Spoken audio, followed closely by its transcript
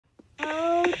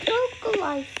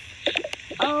life.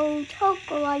 Oh,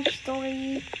 Toka life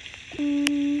story.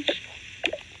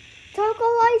 Toka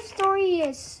life story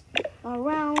is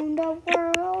around the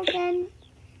world, and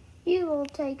you will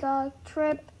take a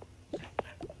trip.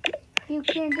 You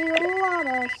can do a lot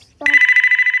of stuff.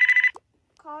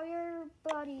 Call your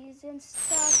buddies and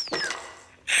stuff.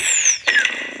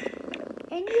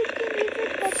 And you can even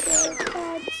pet your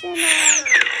pets and all.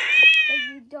 But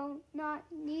you don't not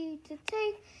need to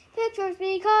take pictures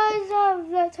because of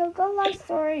the Toka life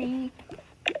story.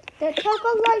 The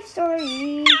Toka life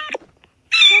story.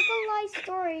 Toka life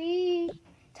story.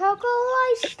 Toka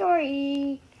life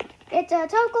story. It's a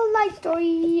Toka life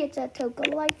story. It's a Toka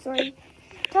life story.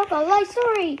 Toka life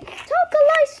story. Toka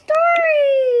life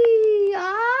story.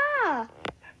 Ah.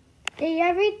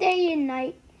 Every day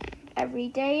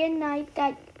and night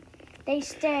that they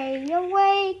stay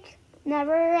awake.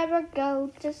 Never ever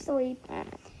go to sleep.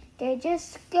 They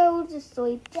just go to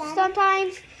sleep.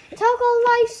 Sometimes Toka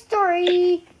life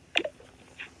story.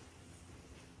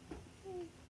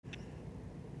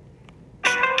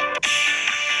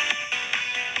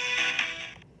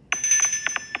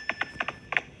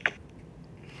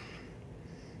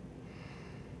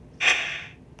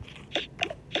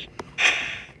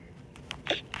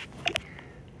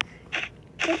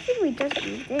 I think we just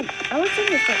moved in. I was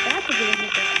thinking so bad to get in.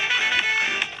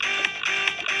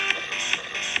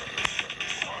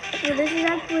 So this is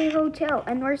actually a hotel,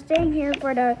 and we're staying here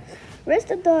for the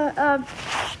rest of the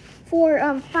for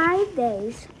 5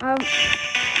 days.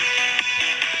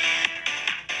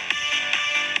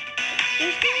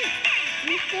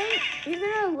 You're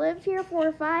gonna live here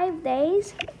for 5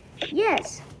 days?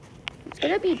 Yes, it's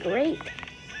gonna be great.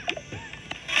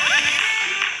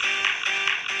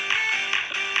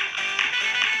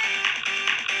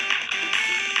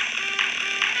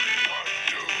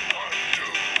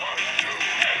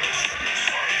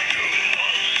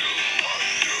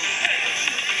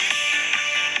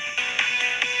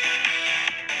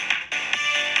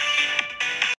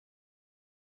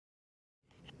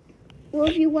 Well,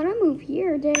 if you want to move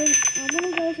here, then I'm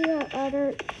going to go to the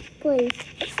other place.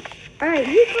 Alright,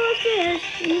 you go upstairs.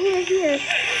 You live here.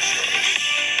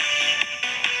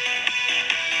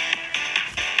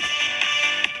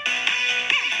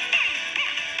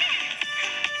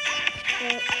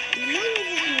 But you know you're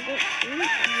just going to go sleep,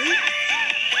 right?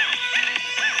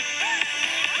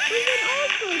 We can all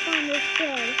sleep on this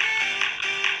bed.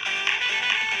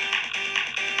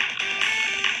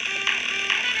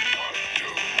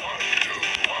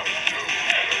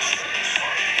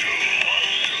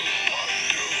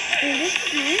 And this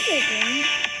is my bedroom.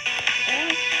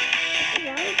 This is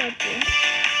our bedroom.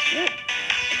 Yep.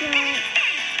 So,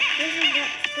 this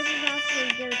is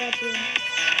actually their bedroom.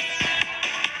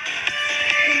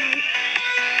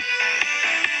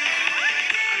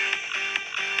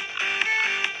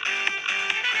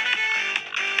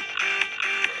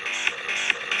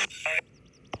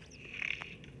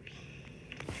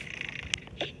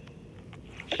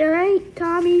 Alright,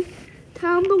 Tommy,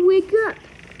 time to wake up.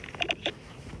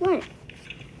 What?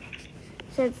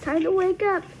 So it's time to wake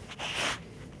up.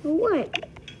 What?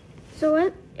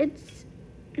 So it's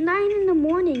 9 in the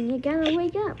morning. You gotta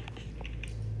wake up.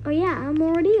 Oh yeah, I'm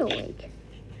already awake.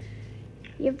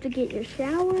 You have to get your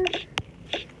shower.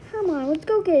 Come on, let's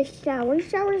go get a shower. The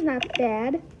shower's not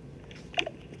bad.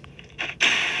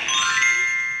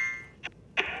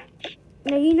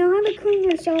 Now you know how to clean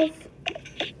yourself.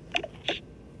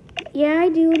 Yeah, I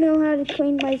do know how to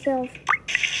clean myself.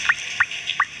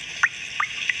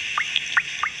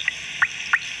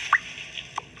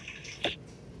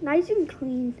 Nice and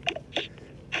clean.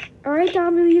 Alright,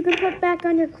 Tommy, you can put back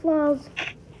on your clothes.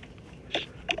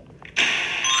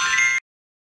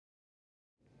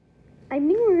 I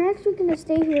mean, we're actually going to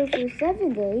stay here for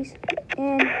 7 days.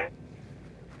 And,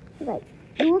 like,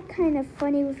 you look kind of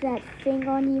funny with that thing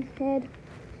on your head.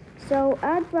 So,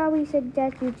 I'd probably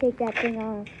suggest you take that thing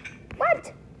off.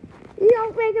 What? You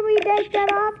don't make me take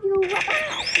that off, you...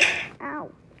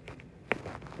 Ow.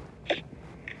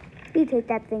 You take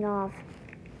that thing off.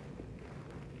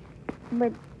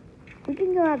 But we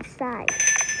can go outside.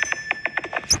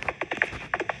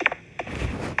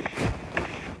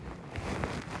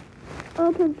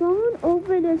 Can someone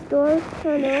open this door?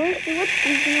 Hello? What's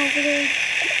speaking over there?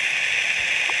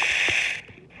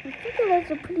 I think it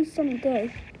was a pretty sunny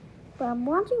day. But I'm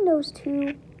watching those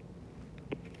two.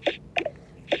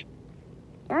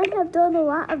 I have done a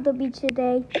lot of the beach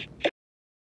today.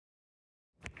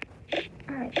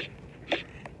 Alright.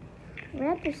 We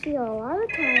have to see a lot of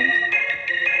times.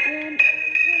 And the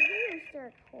video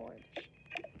start cord.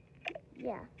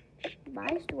 Yeah. My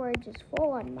storage is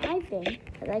full on my thing,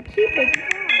 because I keep it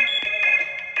full.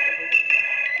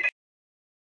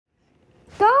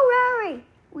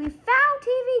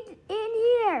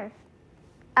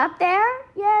 Up there?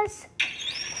 Yes.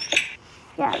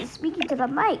 Yeah, I'm speaking to the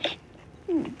mic.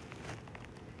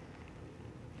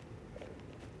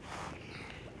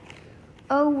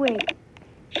 Oh, wait.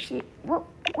 Shit. What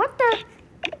the?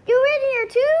 You in here,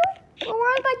 too? Well,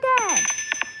 where's my dad?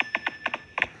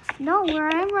 No,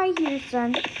 I'm right here,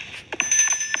 son.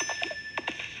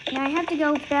 Now I have to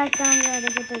go back down there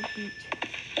to get the beach.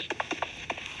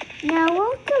 Now,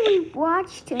 what can we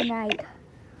watch tonight?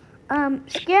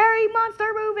 Scary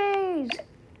monster movies!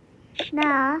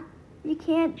 Nah, you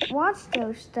can't watch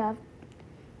those stuff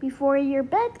before your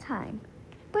bedtime.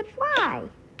 But why?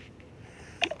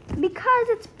 Because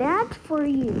it's bad for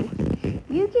you.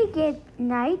 You could get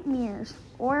nightmares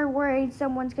or worried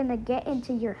someone's gonna get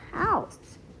into your house.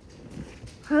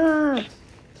 Wait,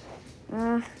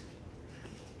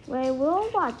 we'll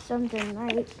watch something,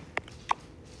 right?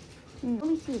 Let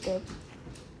me see this.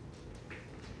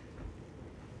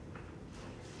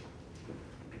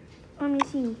 Let me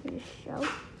see this show.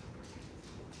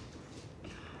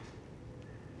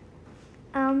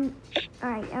 Alright,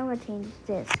 I'm gonna change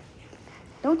this.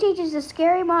 Don't change this to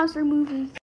scary monster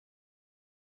movie.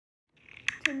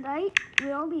 Tonight,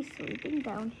 we'll be sleeping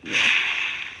down here.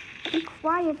 Be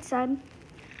quiet, son.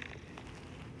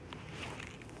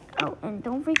 Oh, and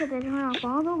don't forget to turn off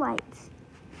all the lights.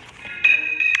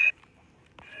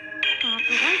 Off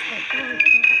the lights, but really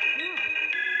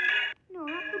no,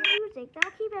 not the music.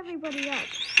 That'll keep everybody up.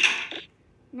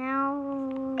 Now,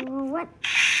 what?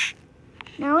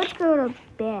 Now let's go to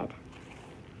bed.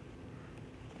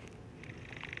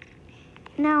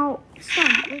 Now,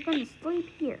 son, we're gonna sleep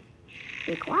here.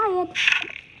 Be quiet.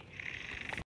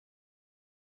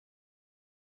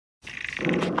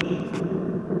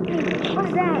 Hey,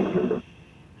 what's that?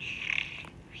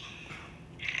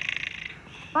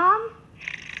 Mom?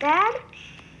 Dad?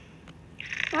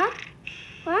 Huh?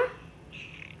 What?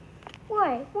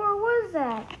 Wait, where was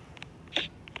that?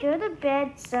 Go to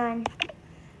bed, son.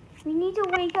 We need to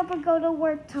wake up and go to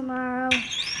work tomorrow.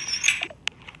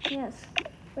 Yes,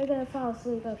 we're gonna fall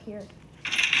asleep up here.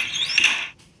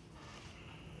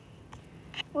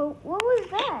 Well, what was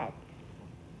that?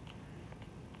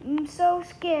 I'm so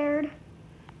scared.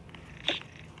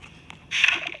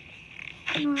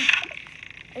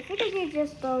 I think I should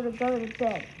just go to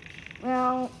bed.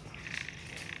 Well,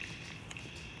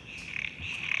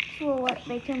 will what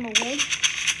make him awake?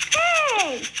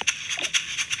 Hey!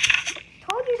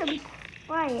 Told you to be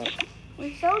quiet.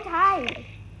 We're so tired.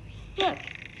 Look,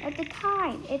 at the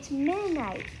time, it's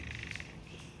midnight.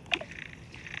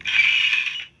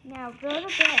 Now go to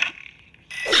bed.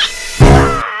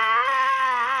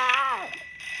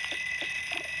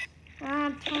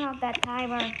 Turn off that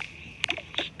timer.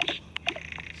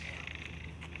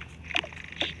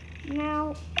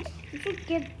 Now, we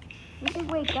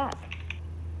should wake up.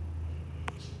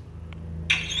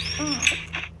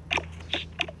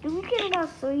 Did we get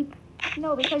enough sleep?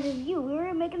 No, because of you. We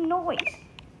were making noise.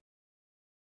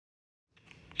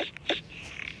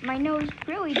 My nose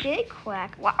really did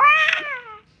crack.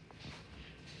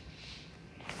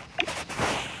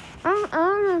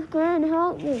 Anna's gonna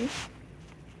help me.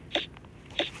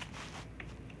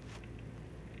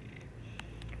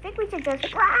 I think we should just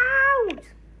shout.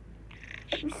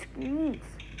 You screams.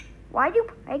 Why are you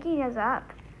waking us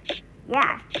up?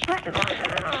 Yeah.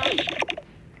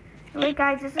 Wait,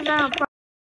 guys, this is not a problem.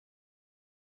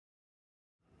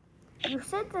 You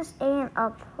said this ain't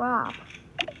a prop.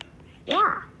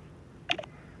 Yeah.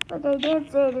 But I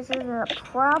did say this isn't a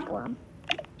problem.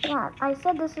 Yeah, I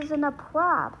said this isn't a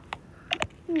prop.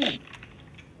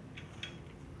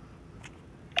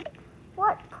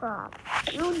 What prop?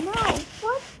 You know,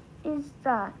 what is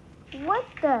the? What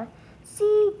the?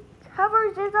 See,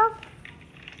 covers is a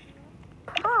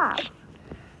prop.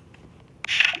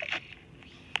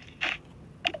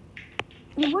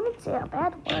 You wouldn't say a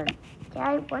bad word. Yeah,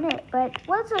 I wouldn't. But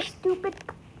what's a stupid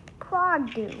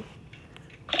prog do?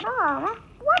 Prom?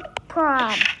 What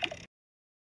prom?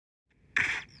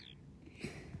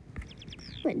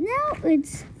 But now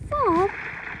it's fall.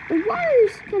 The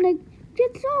water's gonna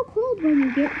get so cold when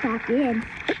you get back in.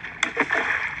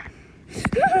 This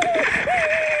is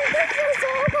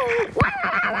so cold.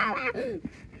 Wow,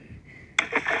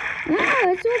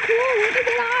 it's so cool. We can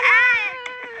get on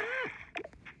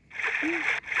it.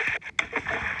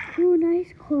 Ooh,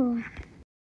 nice cool.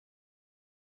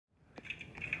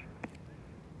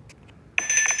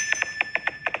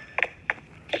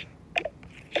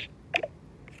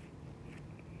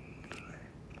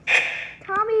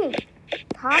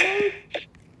 Tommy?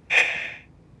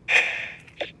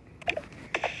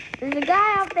 There's a guy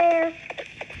out there.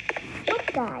 What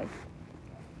guy?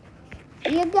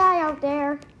 Be a guy out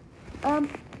there.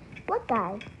 What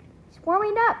guy? He's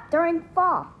warming up during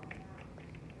fall.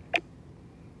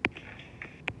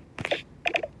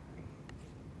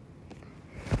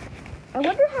 I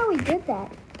wonder how he did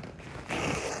that.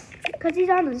 Because he's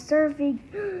on the surfing.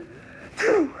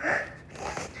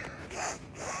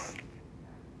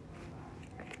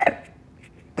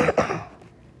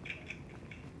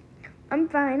 I'm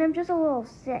fine. I'm just a little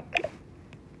sick.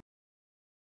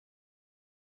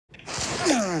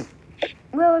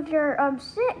 Well, if you're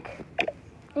sick,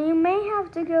 then you may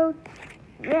have to go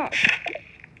rest.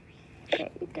 There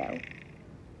you go.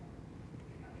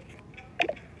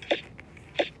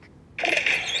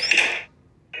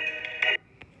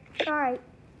 Alright.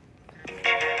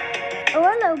 Oh,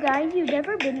 hello, guys. You've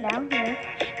never been down here.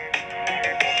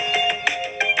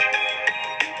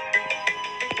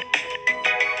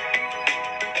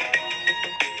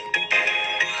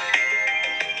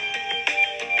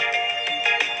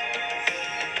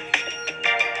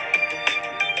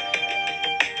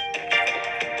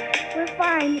 We're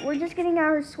fine. We're just getting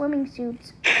our swimming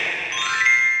suits.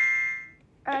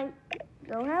 Alright.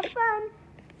 Go have fun.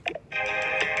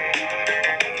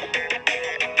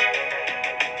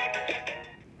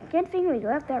 Can't think we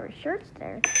left our shirts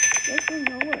there. Guess we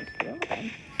know where to steal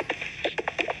them.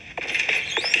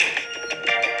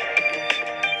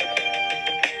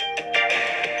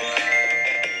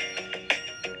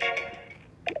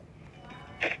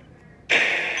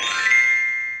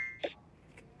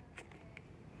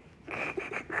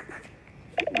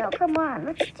 Now come on,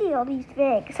 let's steal these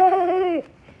figs. I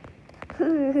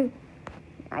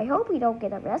hope we don't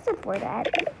get arrested for that.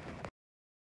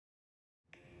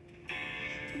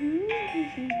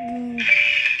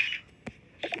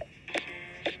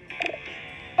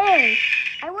 Hey,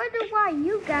 I wonder why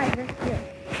you guys are here.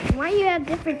 Why you have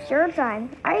different shirts on?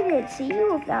 I didn't see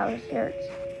you without shirts.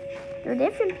 They're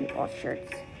different people's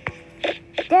shirts.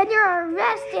 Then you're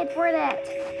arrested for that.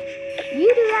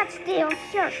 You do not steal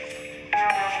shirts.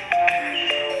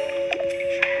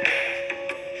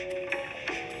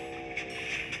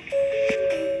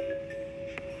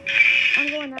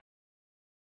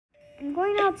 I'm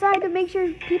going outside to make sure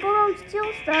people don't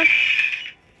steal stuff.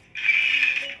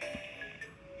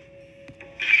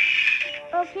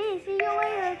 Okay, see you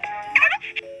later.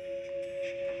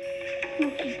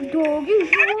 Dog, you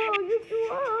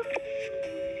are.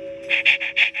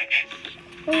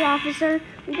 Hey, officer,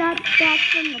 we got back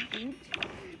from the beach,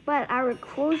 but our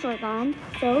clothes are gone,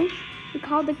 so we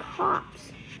called the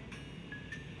cops.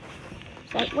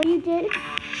 Is that what you did?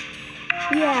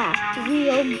 Yeah,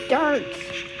 real darts.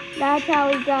 That's how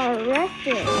we got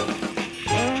arrested.